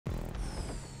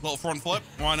Little front flip.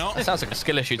 Why not? It sounds like a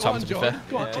skill issue, Tom, to be fair.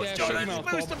 Go on, Yeah, Jordan. I'm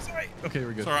sorry. Okay,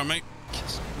 we're good. It's all right, mate.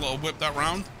 Little whip that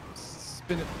round.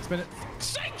 Spin it, spin it.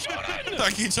 Sake, Jordan!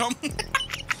 Thank you, Tom.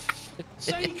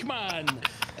 Sake, man.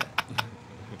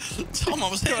 Tom, I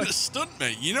was hitting a stunt,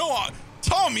 mate. You know what?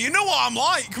 Tom, you know what I'm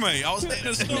like, mate. I was hitting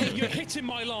a stunt. You're hitting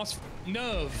my last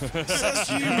nerve. That's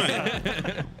you,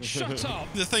 mate. Shut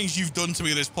up. The things you've done to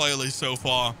me this playlist so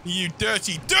far. You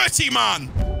dirty, dirty man.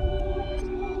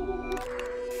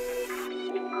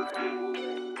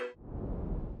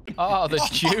 Oh, the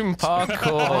Dune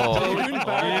parkour.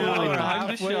 Time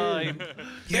to shine.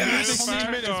 Yes.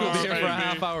 15 minutes we'll be here for a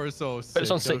half hour or so. But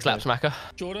it's on 6 laps, Macca.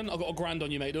 Jordan, I've got a grand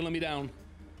on you, mate. Don't let me down.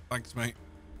 Thanks, mate.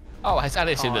 Oh, and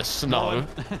it's in the snow.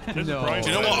 No. Do you know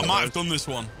what? I might have done this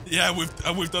one. Yeah, we've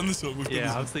done this one.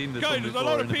 Yeah, I've seen this. Guys, there's a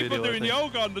lot of people doing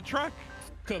yoga on the track.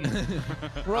 Come.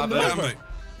 Run over. Mate.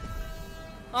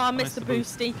 Oh, I missed the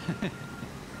boosty. I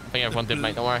think everyone did,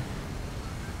 mate. Don't worry.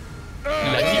 Oh,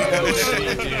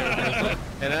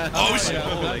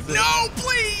 no,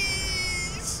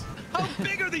 please! How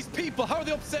big are these people? How are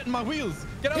they upsetting my wheels?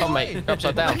 Get out Tom, of the mate, way.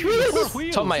 upside down.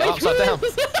 Tom, mate, upside down.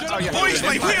 Boys,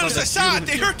 my wheels are sad.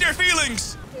 They hurt their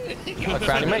feelings.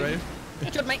 Crowdy, mate.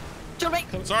 Good, mate. Good, mate.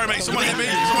 Sorry, mate. Someone hit me.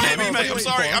 Someone hit me, mate. I'm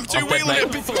sorry. I'm too dead, wheeling.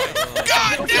 mate.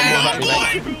 God damn,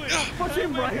 boy! Push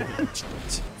him, Brian.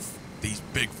 These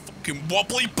big fucking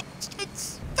wobbly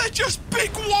bastards. They're just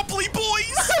big wobbly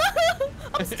boys.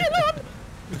 I'm still on.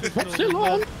 Still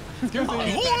on.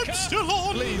 What's still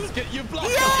on? Please, get your block.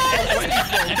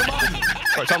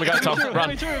 Right, Tom, we go, Tom.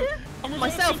 Run.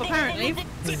 Myself, apparently.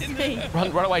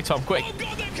 Run away, Tom, quick. Oh,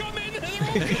 God, they're coming.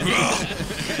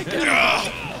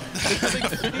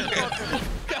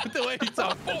 Get out the way,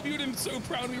 Tom. Bob, you would have been so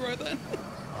proud of me right then.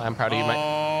 I am proud of you, mate.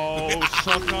 Oh,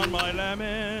 suck on my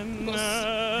lemon.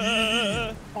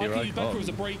 I can use back as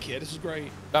a break here. This is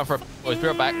great. Going for it, boys. Be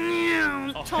right back.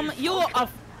 Tom, you're a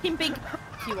fucking big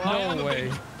you are. No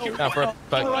way. Going for it,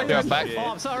 but be right back. Oh,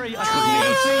 I'm sorry. I couldn't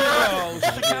even see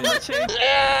you. The camera changed.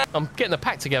 I'm getting the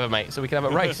pack together, mate, so we can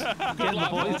have a race. Getting the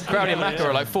boys. Crowdy and Macca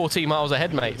are like 14 miles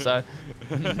ahead, mate, so...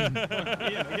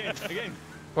 Again.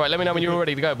 Right, let me know when you're all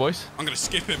ready to go, boys. I'm gonna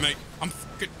skip it, mate. I'm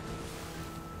fucking...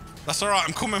 That's alright,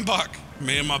 I'm coming back.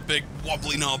 Me and my big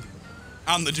wobbly knob.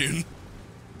 And the Dune.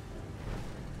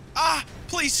 Ah!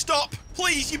 Please stop!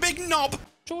 Please, you big knob!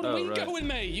 Jordan, where you going,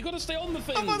 mate? You got to stay on the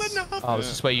things. I'm on the knob! Oh,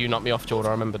 this is where you knocked me off, Jordan.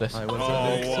 I remember this. Oh,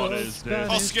 what is this?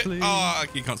 I'll skip... Oh,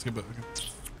 you can't skip it. Okay.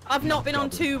 I've not been on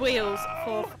 2 wheels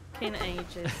for fucking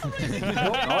ages.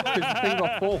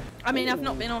 I mean, I've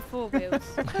not been on 4 wheels.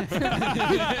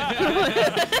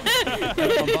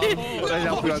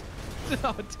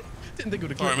 Didn't think it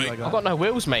would have Sorry, me mate. like that. I've got no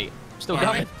wheels, mate. Still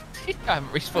going. I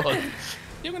haven't respawned.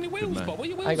 You got any wheels, Bob? What are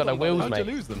your wheels? I ain't got no on, wheels, Bob? How'd you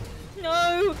mate. lose them?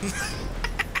 No.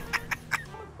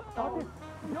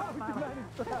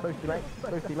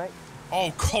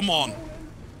 Oh, come on.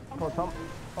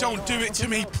 Don't do it to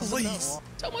me, please.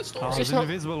 Tell my story. Oh, there's an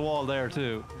invisible wall there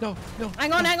too. No.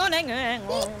 Hang on. What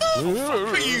the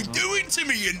fuck are you doing to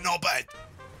me, you knobhead?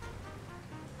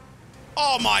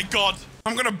 Oh my god.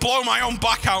 I'm gonna blow my own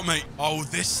back out, mate. Oh,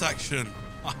 this section.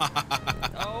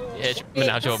 Yeah,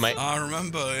 now it's your mate. I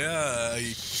remember, yeah.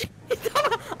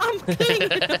 I'm king.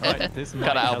 Right, this might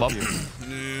Cut it out, help Bob. you.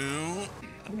 No.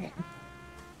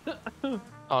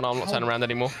 Oh, no, I'm not turning around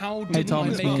anymore. How did Tom, I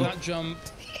it's make me. that jump?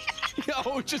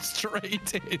 Oh, just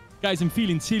straight in. Guys, I'm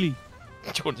feeling silly.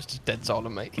 Jordan's just dead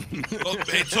silent, mate. Well,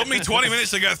 it took me 20 minutes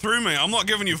to get through, mate. I'm not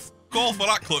giving you call for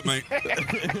that clip, mate.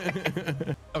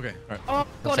 Okay, alright. Oh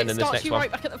god, Send it in this starts next you one.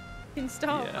 right back at the fucking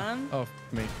start, Yeah. man. Oh,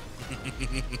 me.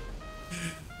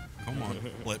 Come on,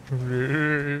 flip. Please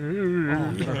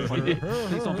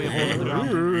don't be a hole in the ground.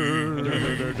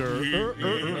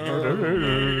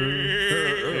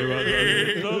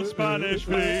 No Spanish,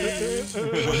 please.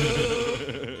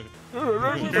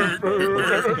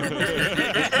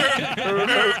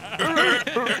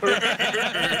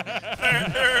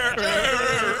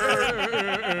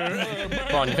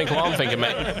 Come on, you think what I'm thinking,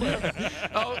 mate.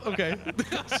 Oh, okay.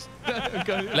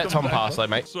 Okay. Let Tom pass, though,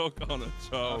 mate. Suck on a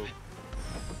toe.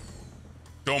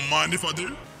 Don't mind if I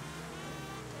do.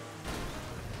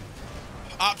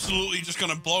 Absolutely just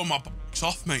gonna blow my box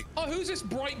off, mate. Oh, who's this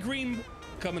bright green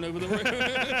coming over the road?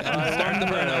 Starting the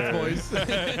burnout, boys.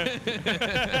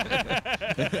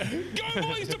 Go,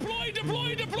 boys! Deploy!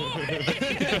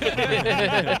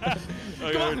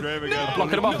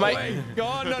 Blocking him off, mate. Go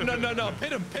on, no.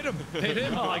 Hit him. Hit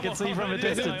him. Oh, I can see from a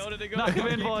distance. Knock him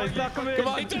in, boys. Knock him in. Come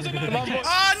on. It doesn't matter. Come on, boys.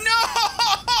 Ah, no!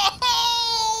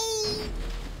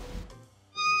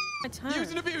 My turn. Use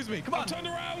and abuse me. Come on. Turn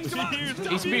around! Come on.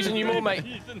 He's abusing you more, mate.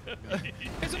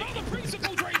 It's about the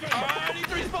principle, Draven! I need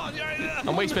to respawn.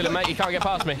 I'm weak spilling, mate. You can't get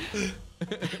past me.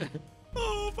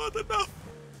 Oh, I've had enough.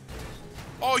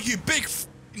 Oh, you big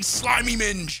slimy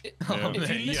minge. If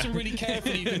you listen really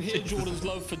carefully, you can hear Jordan's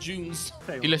love for Dunes.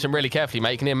 You listen really carefully,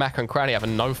 mate. You can hear Mac and Cranny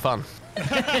having no fun. I'm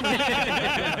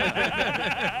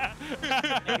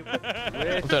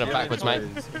doing it backwards, mate.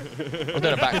 I'm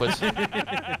doing it backwards.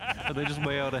 Are they just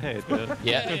way out ahead? Yeah.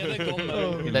 Yeah, they're gone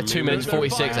though. They're 2 minutes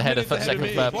 46 ahead of second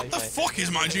and third. What the fuck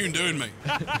is my Dune doing, mate?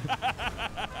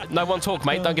 No one talk,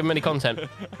 mate. Don't give him any content.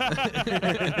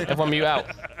 Everyone mute out.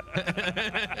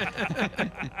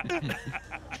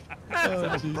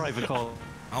 Private call.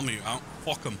 I'll mute out.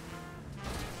 Fuck them.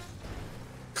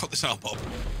 Cut this out, Bob.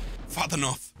 Fat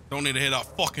enough. Don't need to hear that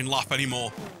fucking laugh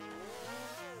anymore.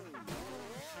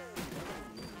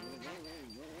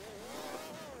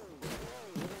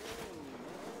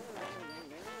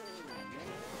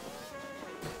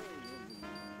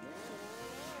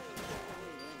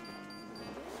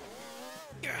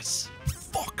 Yes.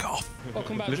 Fuck off.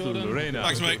 Welcome back, Little Jordan. Lorena.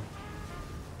 Thanks, mate.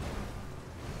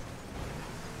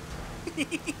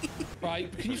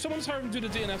 Right, can you someone's hurry and do the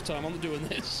DNF time? I'm not doing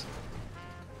this.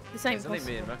 This ain't It's only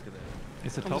me and possible. Rucker there.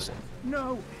 It's a top.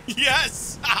 No.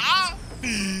 Yes. Aha.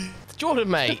 Jordan,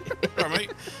 mate. All right,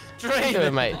 mate. What are you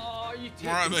doing, mate? Oh, you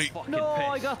All right, mate. No,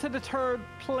 I got to the third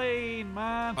plane,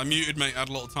 man. I muted, mate. I had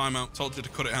a little timeout. Told you to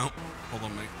cut it out. Hold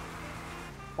on, mate.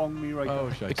 Bong me right Oh,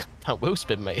 now. shit. Can't wheel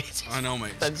spin, mate. I know,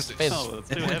 mate. Don't It's 'cause spin. Oh, that's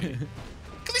too heavy. Look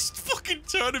at this fucking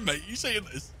turning, mate. You saying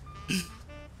this?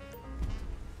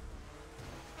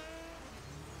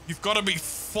 You've got to be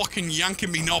fucking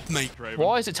yanking me knob, mate.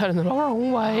 Why is it turning the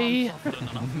wrong way?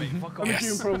 I'm Yes.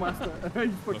 Dune Pro Master.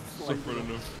 You fucking slide.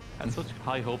 And such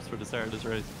high hopes for the start of this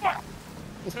race.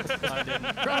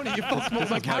 Brownie, you full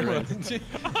smoked my camera.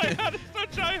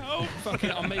 Fuck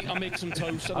it, I'll make some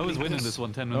toast. I was winning this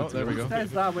one 10 Oh, minutes there we ago. go.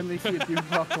 Says that when they see a Dune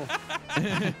Taco.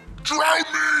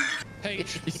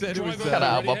 H, He said it was, driver, Shut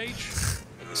up, ready, Bob. H?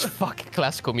 It's fucking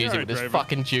classical music with this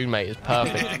fucking Dune, mate. It's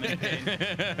perfect.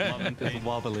 It's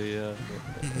wobbly,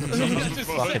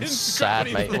 Fucking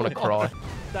sad, mate. I want to cry.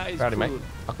 That is Rowdy, mate. cool.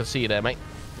 I can see you there, mate.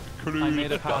 I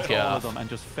made it past Fuck all off. of them and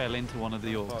just fell into one of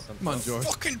the oaks. Come on, George.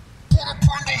 Fucking put a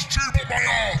Pringles tube up my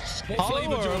ass. What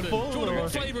flavour, or Jordan? full Jordan, or-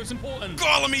 what flavour is important?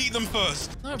 God, let me eat them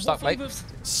first. No, what stuck, mate. flavour?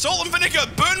 Salt and vinegar.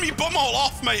 Burn me bumhole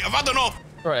off, mate. I've had enough.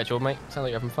 Right there, Jordan, mate. Sounds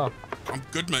like you're having fun. I'm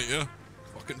good, mate, yeah.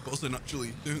 Fucking buzzing,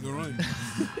 actually. Doing all right. I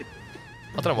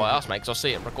don't know why I asked, mate, because I'll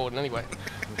see it recording anyway.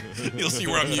 You'll see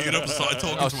where I'm muted up and started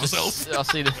talking I'll to myself. I'll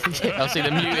see the I'll see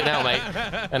the muting out, mate,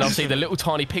 and I'll see the little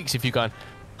tiny pics of you going.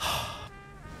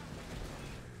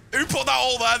 Who put that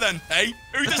hole there, then? Hey?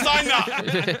 Who designed that?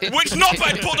 Which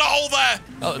knobhead put that hole there?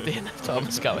 Oh, the end of time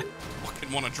is going. Fucking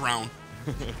want to drown.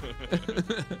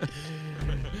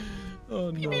 Oh,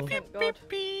 no. Thank God.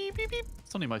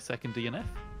 It's only my second DNF.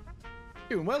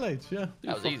 Doing well, H, yeah.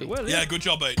 That was easy. Well, Yeah, good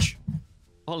job, H.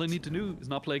 All I need to do is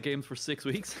not play games for 6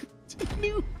 weeks.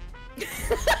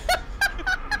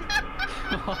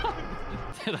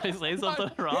 Did I say something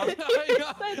wrong?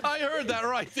 I heard that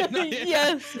right, didn't I?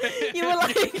 Yes. You were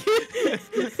like,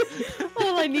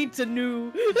 all I need to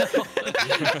know.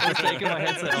 I was taking my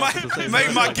headset off at the same Mate,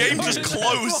 time. my game just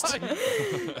closed.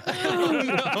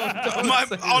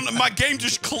 My game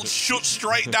just shut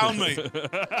straight down, mate. What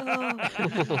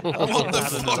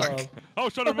the fuck? Oh,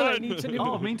 shut him All I in. need to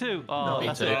know. Oh, me too. Oh, me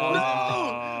that's too. it.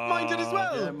 Mine did as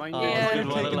well. Yeah, mine did. Yeah, good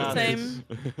one, the lads. same.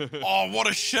 Oh, what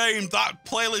a shame. That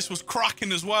playlist was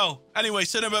cracking as well. Anyway,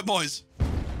 Cinema Boys.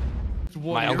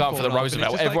 Mate, I'm going for the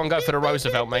Roosevelt. Everyone go for the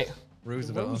Roosevelt, mate.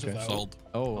 Roosevelt, okay. Sold.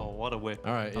 Oh, Oh, what a whip.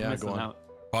 all right, I'm yeah, missing go on. out.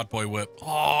 Bad boy whip.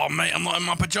 Oh, mate, I'm not in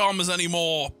my pajamas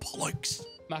anymore. Bollocks.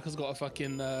 Mac has got a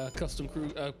fucking custom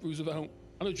Roosevelt.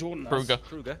 I know Jordan has. Kruger.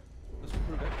 Kruger. That's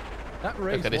Kruger. that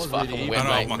race Look at this was really fucking even whip,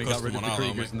 mate. when we got Custom rid of one the out, though,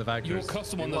 Kriegers and the Your Vagtors.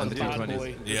 custom one, On that's the bad 220s.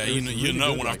 boy. Yeah, It you was know, really good,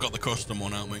 when I've like- got the custom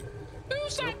one out, mate.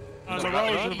 Who's that? And the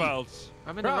Roosevelt.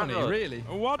 I'm in the Brownie, rat. really?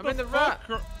 What I'm the in the fuck?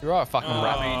 rat. You're right, fucking Oh,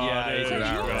 rap. yeah, there he's you a go.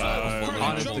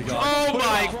 Honest to God. Oh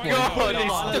my God. I'll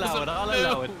allow it. I'll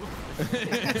allow it.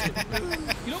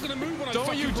 You're not going to move when I Don't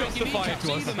fucking you break your justify it kneecaps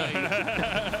to us. either, mate.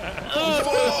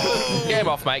 Get him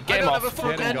off, mate. Get him off.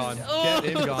 Get him gone. Get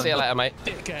him gone. See you later, mate.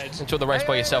 Dickhead. Enjoy the race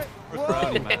by yourself.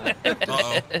 Brownie, man.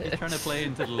 Uh-oh. He's trying to play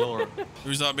into the lore.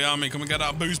 Who's that behind me? Come and get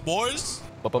that boost, boys.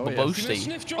 yeah. You gonna Boosty.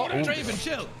 sniff, Oh, Jordan? Draven,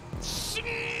 chill.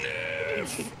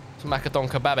 It's Macadon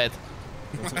kebab head.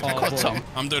 Oh,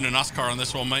 I'm doing a NASCAR on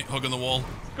this one, mate. Hugging the wall.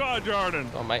 Go on, Jordan.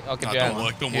 Come on, mate. I'll give Nah, you a don't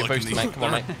work. Don't give you a work in boosty, these. mate. Come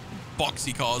on, mate.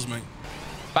 Boxy cars, mate.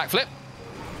 Backflip.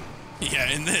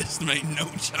 Yeah, in this, mate, no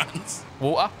chance.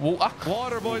 Water. Water.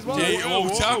 Water, boys, water. Yeah, oh,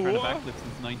 Trying to water. backflip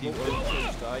since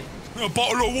 1940. A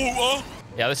bottle of water.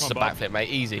 Yeah, this is a Come on, Bob. backflip, mate.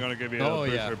 Easy. I'm No, gonna give you a Oh,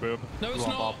 little yeah. booster, boob. No, it's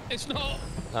not. It's not.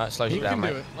 it slows you You down, can mate.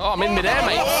 do it. Oh, I'm in midair,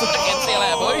 mate. Fucking see you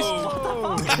later, boys.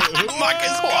 Mac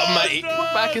is What, gone, mate?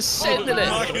 Mac is sending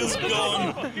Mac it. is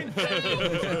gone.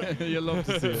 You love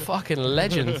to see it. Fucking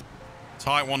legend.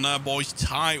 Tight one there, boys.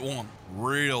 Tight one.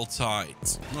 Real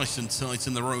tight. Nice and tight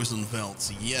in the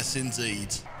Rosenfeld. Yes,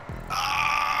 indeed.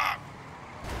 Ah!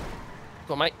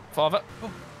 Go on, mate. Father.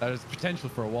 There's potential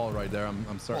for a wall right there. I'm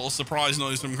What certain. a surprise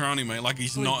noise from Crownie, mate. Like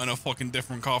he's not in a fucking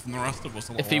different car from the rest of us.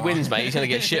 If he wins, mate, he's going to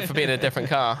get shit for being in a different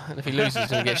car. And if he loses,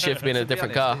 he's going to get shit for being in a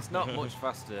different car. It's not much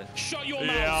faster. Shut your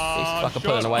mouth. Yeah. He's fucking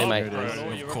pulling away, mate.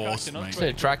 Of course, mate. It's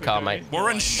a drag car, mate. We're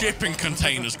in shipping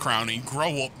containers, Crownie.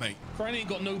 Grow up, mate. Cranny ain't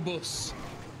got no bus.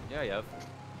 Yeah, yeah.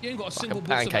 You ain't got a single bus.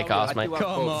 Pancake about ass, mate.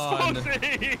 Come on.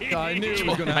 I knew it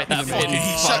was going to Mate, happen. that to me. fucking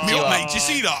He set me you up, up. mate. Did you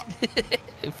see that?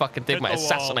 He fucking did, mate. Hit the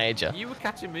wall. Assassinated you. You were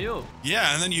catching me up.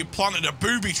 Yeah, and then you planted a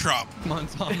booby trap. Come on,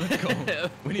 Tom, let's go.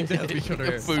 We need to help each other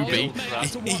here. Booby. He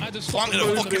planted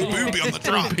a fucking booby on the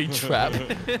trap. Booby trap.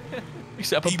 You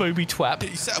set up a booby twap.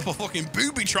 He set up a fucking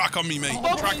booby track on me, mate.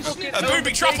 Oh, A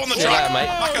booby trap on the Yeah, track. mate.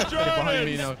 Get behind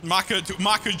me now.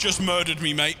 Maka just murdered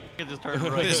me, mate.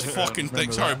 This fucking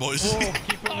thing. Sorry, boys.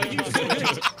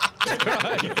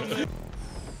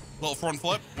 Little front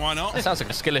flip. Why not? It sounds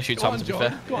like a skill issue, Tom, to be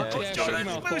fair. Go on, Yeah, shut your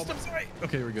mouth, Bob.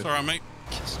 Okay, we're good. It's all right, mate.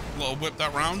 Little whip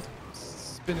that round.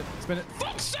 Spin it, spin it.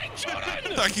 Fuck's sake,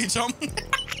 Jordan! Thank you, Tom.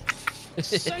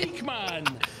 Sake, man.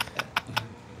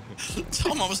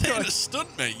 Tom, I was hitting a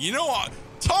stunt, mate. You know what?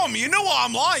 Tom, you know what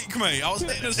I'm like, mate. I was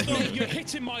hitting a stunt. You're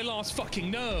hitting my last fucking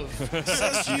nerve.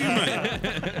 Says you,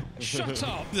 mate. Shut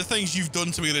up. The things you've done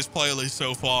to me this playlist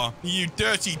so far. You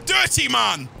dirty, dirty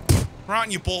man. Right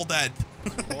in your bald head.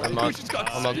 I'm not,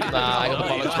 nah, I ain't got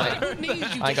the bollocks, mate.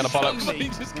 I ain't got a bollocks. He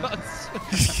just got.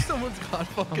 Someone's got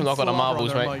fucking. I'm not got a slobber on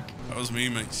marbles, their mate. mic. That was me,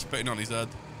 mate. Spitting on his head.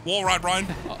 Wall ride, Brian.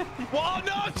 Whoa,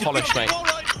 no! Polish, mate. All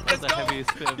right, let's The go.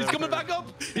 heaviest bit of He's coming back up.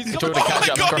 He's He's coming doing a back Oh my catch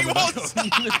up. god, he was!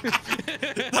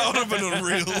 That would have been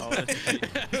unreal. up.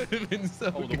 It would have been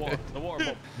so Oh, the good. water. The water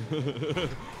bomb.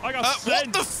 I got What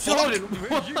sent. the fuck?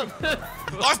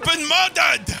 I've been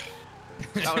murdered!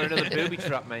 That was another booby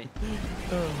trap, mate.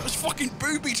 Those fucking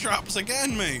booby traps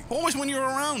again, mate. Always when you're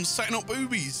around, setting up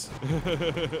boobies.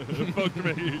 Fuck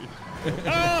me. Oh,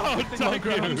 I'm thank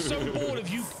you. so bored of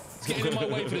you getting in my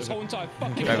way for this whole entire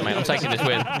fucking Go, mate. I'm taking this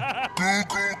win. I'll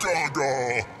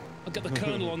get the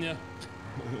colonel on you.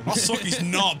 I'll suck his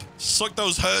knob. Suck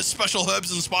those special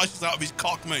herbs and spices out of his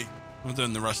cock, mate. I'm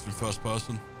doing the rest in first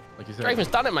person. Like you said. Draven's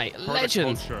done it, mate.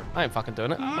 Legend. culture. I ain't fucking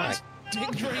doing it. Mate, Dick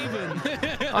Draven.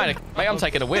 mate, I'm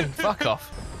taking a win. Fuck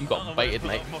off. You got baited,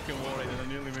 mate. I'm fucking worried and I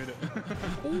nearly made it.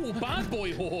 Ooh, bad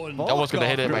boy horn. I was going to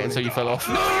hit it, mate, until you fell off.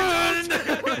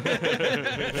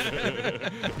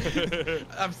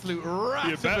 Absolute You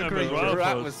rat bet of a him as creature. well.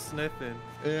 Rat Fuzz. was sniffing.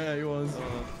 Yeah, he was.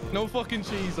 No fucking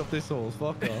cheese up this hole.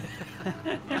 Fuck off.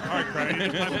 Alright,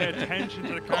 Craig, just pay attention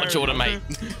to the car. Oh, Jordan, mate.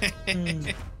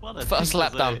 First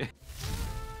lap done.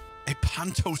 A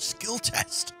panto skill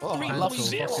test. Oh, I love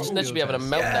this. 3.0. Snitch should be having a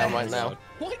meltdown right now.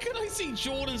 Why can I see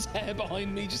Jordan's hair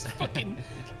behind me? Just fucking.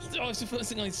 Oh, it's the first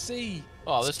thing I see.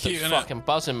 Oh, this cute, looks innit? fucking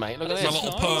buzzing, mate. Look at It's a this.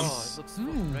 little nice. perm. Oh, it looks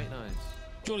very nice.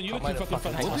 Jordan, you Can't looking wait to fucking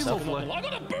fucking hate fantastic. myself. I'm not gonna lie. I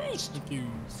got a boost.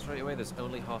 Straight away, there's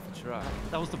only half a track.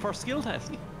 That was the first skill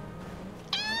test.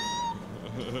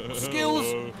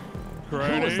 Skills.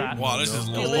 What was that? Wow, this is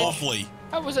lovely.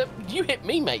 How was it? You hit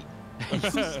me, mate.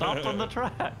 Stopped on the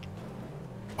track.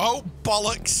 Oh,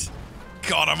 bollocks.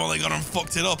 God, I've only gone and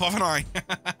fucked it up, haven't I?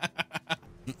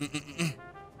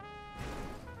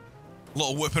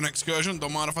 Little whipping excursion.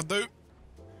 Don't mind if I do.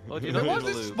 Oh, do you know What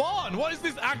what is this spawn? What is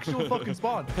this actual fucking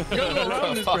spawn? Put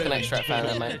a fucking extract fan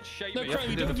there, mate. No, Craig,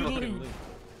 we don't do the loop.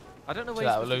 I don't know So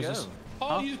where that you're supposed loses. to go.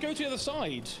 Oh, you just go to the other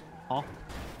side. Oh.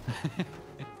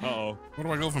 Uh-oh. Where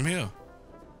do I go from here?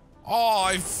 Oh,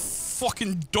 I've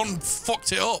fucking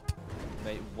fucked it up.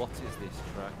 Mate, what is this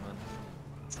track, man?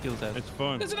 Skill test. It's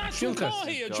fun. There's an actual Skill car test.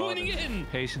 here Jordan. joining in.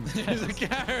 Patience. There's a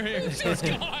car here. Who's this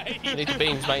guy? Need the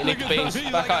beams, mate. Need the beams.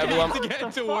 He's Back like, out, everyone. I need to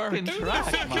get to work. Fucking Who the track,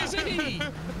 fuck is man. he?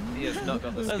 He has not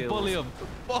got the Let's skills. bully him.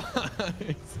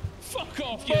 Fuck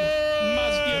off, you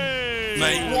Mazda.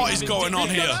 Mate, what is going on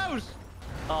He's got here? out.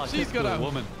 Oh, She's got a out.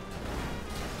 woman.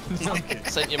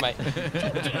 Sent you, mate.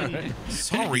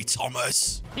 Sorry,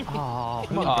 Thomas. Oh,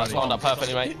 Oh, it's lined up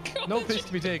perfectly, mate. No piss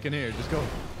to be taken here. Just go.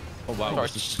 Oh wow.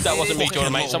 Sorry, that wasn't me,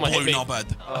 Jordan, mate. Someone hit me.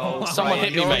 knobhead. Oh, Someone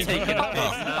hit me, mate.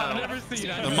 I've never seen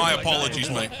that. And my apologies,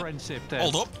 mate. friendship test.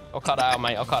 Hold up. I'll cut it out,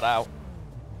 mate. I'll cut it out.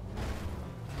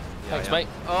 Thanks, I am. mate.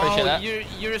 Appreciate that.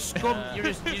 You're a scum. You're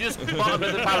just bottom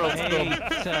of the barrel scum.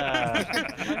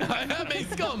 I made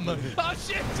scum. Oh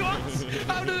shit! What?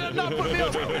 How did it not put me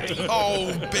on?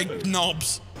 Oh, big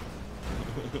knobs.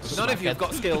 None of you've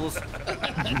got skills.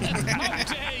 How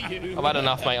dare you? I've had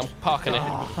enough, mate. I'm parking it.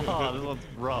 Oh, this one's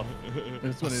rough.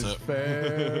 This one is That's it.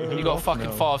 fair. You got fucking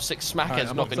No. 5, 6 smackheads Alright,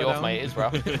 I'm knocking you upside off, down. mate. It is, bro.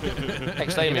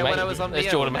 Next day, When mate. I was on There's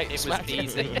the Jordan, end, mate. it was Smack it.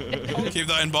 easy. Keep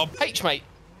that in, Bob. H, mate.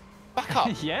 Back up.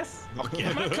 Yes?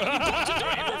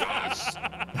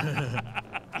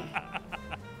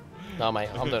 No, mate.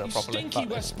 I'm doing You it properly. stinky Fuck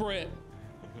this. West Brit.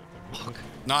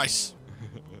 Nice.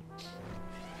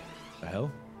 The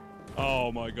hell?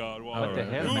 Oh my god, what What the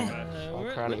hell? a Oh,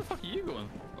 Where cranny. the fuck are you going?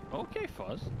 Okay,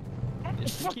 Fuzz.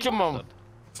 Fuck your mum.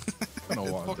 I don't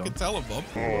know what I've Fucking done. tell him, Bob.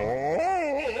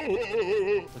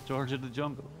 The George of the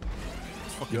Jungle.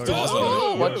 You're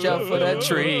Oh, watch out for that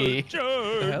tree. the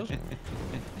hell?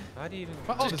 How do you even...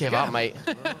 Just give up, mate.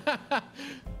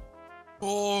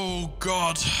 Oh,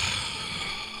 God.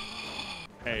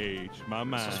 H, my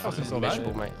man. Wasn't so bad.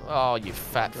 Miserable, mate. Oh, you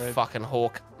fat fucking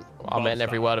hawk. I meant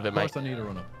every word of it, Of mate. course I need a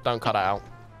run up. Don't cut it out.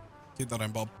 Keep that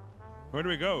in, Bob. Where do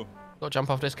we go? Got to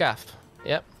jump off this gaff.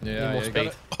 Yep. Need more you speed.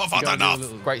 gotta- I've you had gotta do a enough.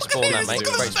 little- Great spawn, that, mate. Look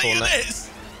at the Great state spawn, of that. this.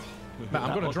 Man,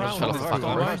 I'm gonna drown. fell on off the the first fucking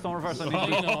one, roof. right? Don't reverse, I need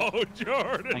Probably you. not. Oh,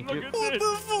 Jordan, Thank look you. at What this.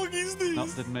 the fuck is this? No,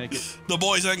 didn't make it. The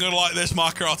boys ain't gonna like this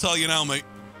marker, I'll tell you now, mate.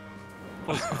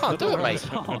 I can't do it, mate.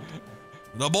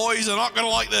 The boys are not gonna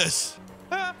like this.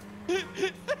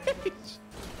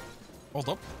 Hold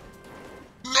up.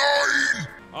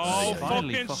 Oh,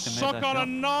 finally fucking fucking made suck that on a shot.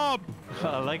 knob.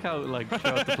 I like how, like,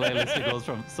 throughout the playlist it goes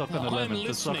from suck on a No, I'm lemon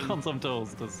to suck listening. on some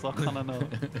toes to suck on a nut.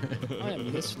 I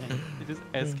am listening. It just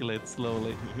escalates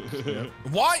slowly.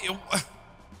 Why?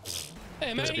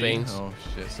 Hey, It's mate. beans. Oh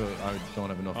shit! So I don't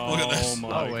have enough. Oh Look at this. my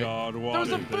Oh, wait. god, what There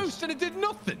was a is this? boost and it did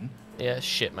nothing. Yeah,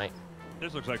 shit, mate.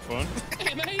 This looks like fun.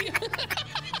 Hey, mate.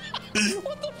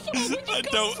 What the fuck? Where'd you I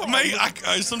come don't, from? mate.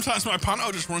 Sometimes my panto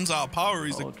just runs out of power.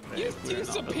 He's like, You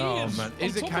disappeared. Oh man,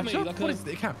 is on it top of catch me up? like What a- is it?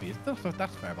 It can't be.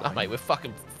 That's fair Ah, behind. mate, we're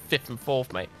fucking 5th and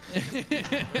 4th, mate.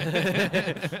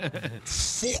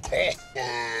 fuck off.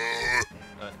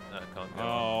 I can't go.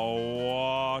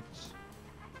 Oh, what?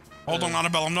 Hold on,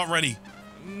 Annabelle. I'm not ready.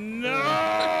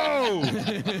 No!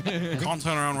 Can't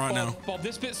turn around right now. Bob,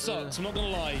 this bit sucks. I'm not gonna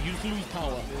lie. You just lose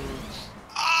power.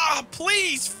 Ah,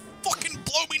 please, fucking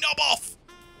blow me knob off.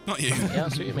 Not you. Yeah,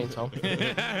 that's what you mean, Tom.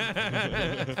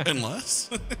 Unless.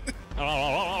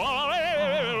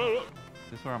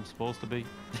 This is where I'm supposed to be.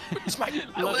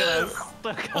 Look at us.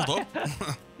 Hold up.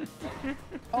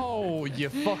 Oh, you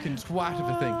fucking twat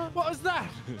of a thing. What was that?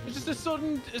 It's just a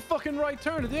sudden fucking right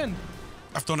turn at the end.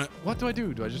 I've done it. What do I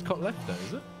do? Do I just cut left there,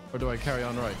 is it? Or do I carry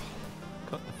on right?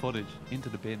 Cut the footage into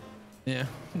the bin. Yeah.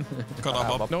 Got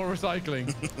that, Bob. No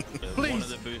recycling.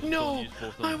 Please. No,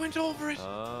 I went over it.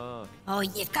 Oh, Oh,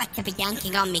 you've got to be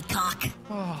yanking on me cock.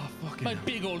 Oh, fucking My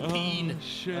big old peen.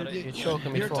 shit. You're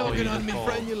choking me You're for tugging all on me you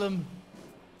frenulum.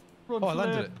 Oh, I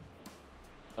landed it.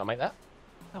 I'll make that.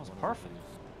 That was perfect.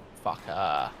 Fuck.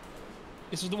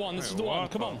 This is the one. This is the one.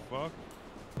 Come on. Fuck?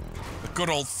 The good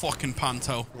old fucking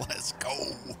panto. Let's go.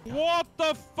 What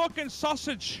the fucking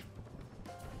sausage?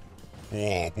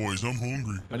 Oh, boys, I'm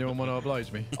hungry. Anyone want to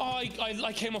oblige me? Oh,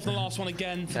 I came off the last one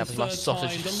again for That the was my third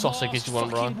sausage- time. The sausage last is one,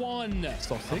 fucking Brian. one.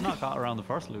 I've not got around the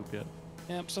first loop yet.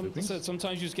 Yep.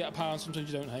 Sometimes you just get a power, and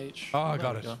sometimes you don't. H. Oh, I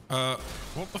got it.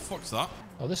 What the fuck's that?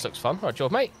 Oh, this looks fun. Right,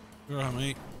 George, mate. Yeah,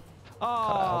 mate. Oh,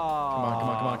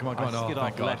 Come on. I Oh, skid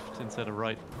thank off God. left instead of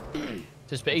right.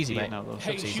 Just a bit easy, Yeah, mate. now, though. Looks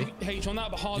H, easy. H on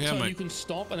that hard Yeah, turn, mate. you can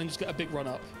stop and then just get a big run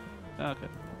up. Okay.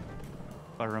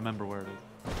 If I remember where it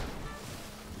is.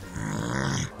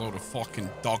 Load of fucking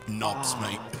dog knobs,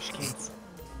 mate.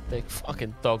 Big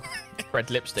fucking dog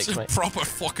red It's lipsticks, a mate. proper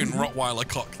fucking Rottweiler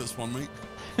cock, this one, mate.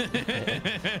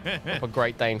 A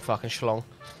Great Dane fucking schlong.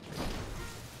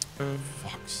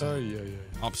 Fuck's sake.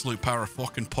 Absolute power of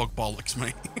fucking pug bollocks,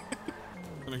 mate.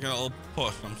 Gonna get a little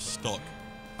push. I'm stuck.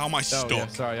 How am I Oh, stuck? yeah,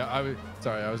 sorry.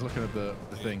 I was looking at the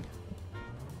thing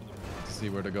to see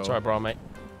where to go. Sorry, bro, mate.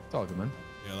 It's all good, man.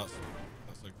 Yeah, that's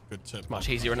a good tip. Much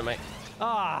easier, isn't it, mate?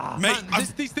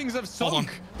 Mate, These things have Hold on.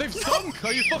 sunk. They've sunk.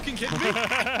 Are you fucking kidding me?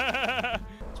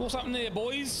 So what's happening here,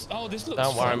 boys? Oh, this looks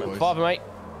Don't worry, fun. mate. boys. Bother, mate.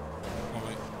 Oh,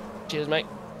 mate. Cheers, mate.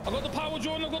 I've got the power,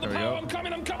 Jordan. I've got the There we power. go. I'm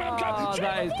coming. Oh, Jordan,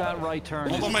 that is that right turn.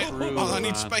 Hold on, is mate. true, Oh, I need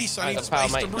man. space. I need That's power,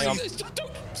 space to mate. Hang on. breathe.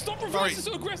 Don't stop Sorry. reversing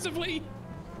so aggressively.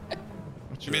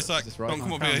 Give me a sec. Is this right? Don't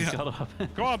come up here yet. Shut up.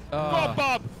 Go on,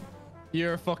 Bob.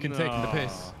 You're fucking taking the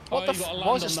piss. What Oh, the you gotta Why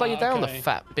land does it on slow you that, down, okay. the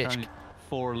fat bitch? Turn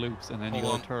 4 loops and then you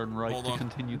Hold gotta on, turn right hold to on.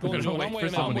 continue Go on, the I'm Jordan, gonna I'm wait for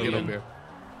waiting, I'm someone to get waiting. up here.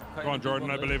 Come on, Jordan.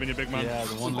 I believe in you, big man. Yeah,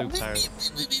 the one loop power.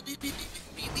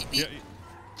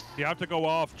 You have to go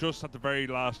off just at the very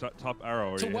last top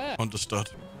arrow. To where? Understood.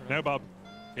 Now, Bob.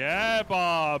 Yeah,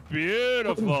 Bob.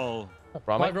 Beautiful.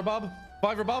 Right, mate. Fiver Bob.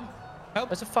 Fiver Bob. Help.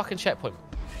 Where's the fucking checkpoint?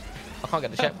 I can't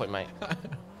get the checkpoint, mate.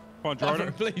 Come on,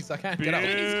 Jordan. Please, I can't get out.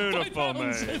 Beautiful,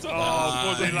 mate.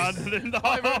 Oh, Fuzzy landed in the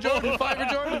Fiver Jordan. Fiver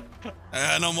Jordan.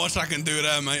 Not much I can do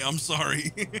there, mate. I'm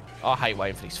sorry. I hate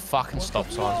waiting for these fucking stop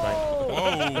signs, mate.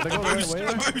 Whoa. They go the right Boost,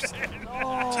 way. boost.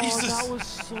 Oh, Jesus. that was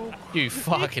so. You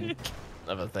fucking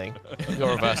another thing.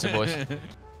 You're reversing, boys.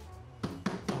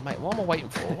 Oh, mate, what am I waiting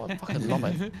for? What a fucking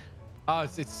knobhead. Ah,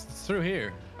 it's through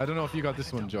here. I don't know if you got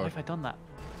this one, Why George. have I done that?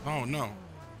 Oh, no.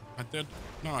 I did.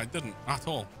 No, I didn't at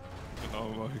all. Oh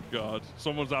my God!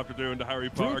 Someone's after doing the Harry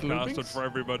Potter Fruit casting Loopings? for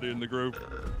everybody in the group.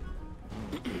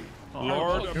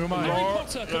 Lord, Who am I? Harry Lord,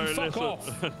 Potter can fuck listen,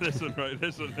 off. listen, right,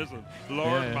 listen.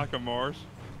 Lord Yeah. Macklemore,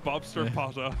 Bobster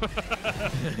Potter,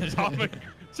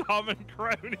 Tom and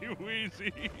Crowley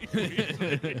Wheezy.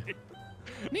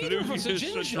 Neither of us are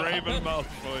Lucius ginger. Draven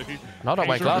Malfoy. And I don't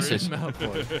wear glasses.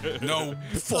 Malfoy. No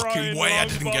fucking Brian way I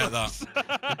didn't get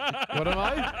that. What am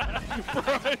I?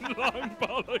 Brian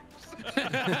Longbollocks.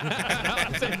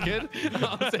 I'll take it.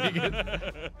 I'll take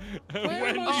it.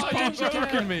 Wendy am I Oh, you supposed to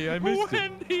joking me. I missed it.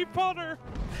 Wendy Potter.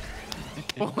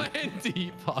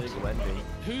 Wendy Potter.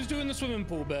 Who's doing the swimming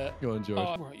pool bit? Go on, George.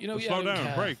 Oh, right, you know, yeah, Slow I don't down.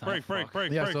 care.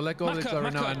 Break. Yeah, so let go of this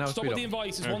over now and now stop speed with the up.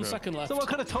 invites. There's 1 second left. Someone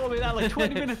could have told me that like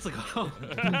 20 minutes ago.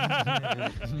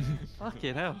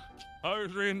 Fucking hell. I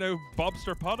was reading now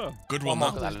Bobster Potter. Good One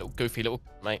one, mark that. at that little goofy little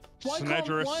mate. Why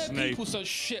Snedgerous are Snape. people such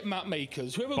shit map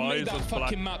makers? Whoever Buys made that us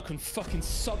fucking black. map can fucking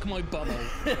suck my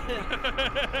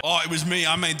bumhole. Oh, it was me.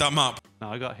 I made that map. No,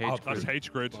 I got Oh, H. that's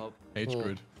H-Grid. H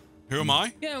grid. Who am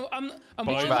I? Yeah, I'm Buys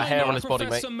watching us hair on his body,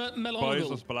 Professor Buys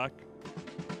Melongle. us black.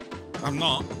 I'm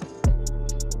not.